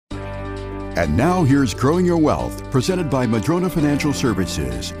And now here's Growing Your Wealth, presented by Madrona Financial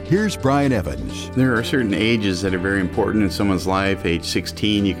Services. Here's Brian Evans. There are certain ages that are very important in someone's life. Age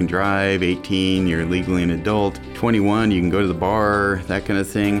 16, you can drive. 18, you're legally an adult. 21, you can go to the bar, that kind of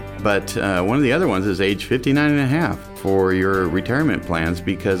thing. But one of the other ones is age 59 and a half for your retirement plans,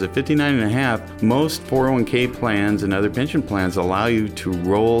 because at 59 and a half, most 401k plans and other pension plans allow you to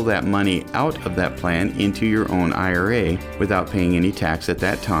roll that money out of that plan into your own IRA without paying any tax at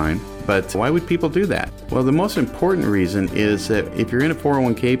that time. But why would people do that? Well, the most important reason is that if you're in a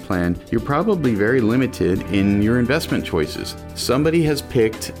 401k plan, you're probably very limited in your investment choices. Somebody has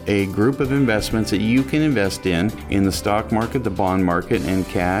picked a group of investments that you can invest in the stock market, the bond market, and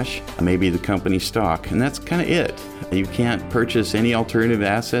cash, maybe the company stock, and that's kind of it. You can't purchase any alternative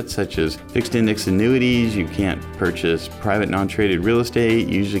assets such as fixed index annuities. You can't purchase private non-traded real estate.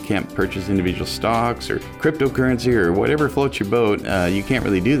 You usually can't purchase individual stocks or cryptocurrency or whatever floats your boat. You can't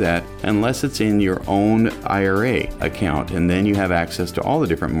really do that unless it's in your own IRA account, and then you have access to all the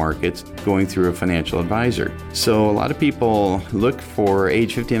different markets going through a financial advisor. So a lot of people look for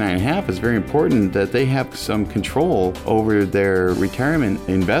age 59 and a half. It's very important that they have some control over their retirement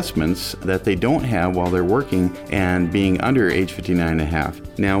investments that they don't have while they're working and being under age 59 and a half.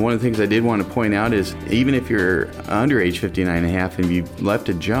 Now, one of the things I did want to point out is even if you're under age 59 and a half and you've left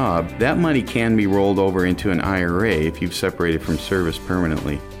a job, that money can be rolled over into an IRA if you've separated from service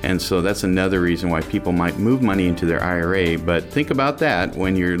permanently. And so that's another reason why people might move money into their IRA. But think about that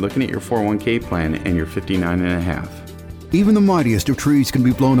when you're looking at your 401k plan and you're 59 and a half. Even the mightiest of trees can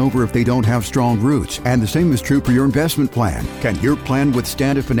be blown over if they don't have strong roots, and the same is true for your investment plan. Can your plan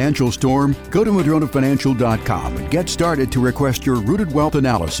withstand a financial storm? Go to MadronaFinancial.com and get started to request your Rooted Wealth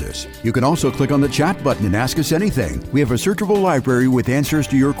analysis. You can also click on the chat button and ask us anything. We have a searchable library with answers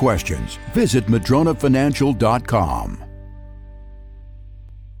to your questions. Visit MadronaFinancial.com.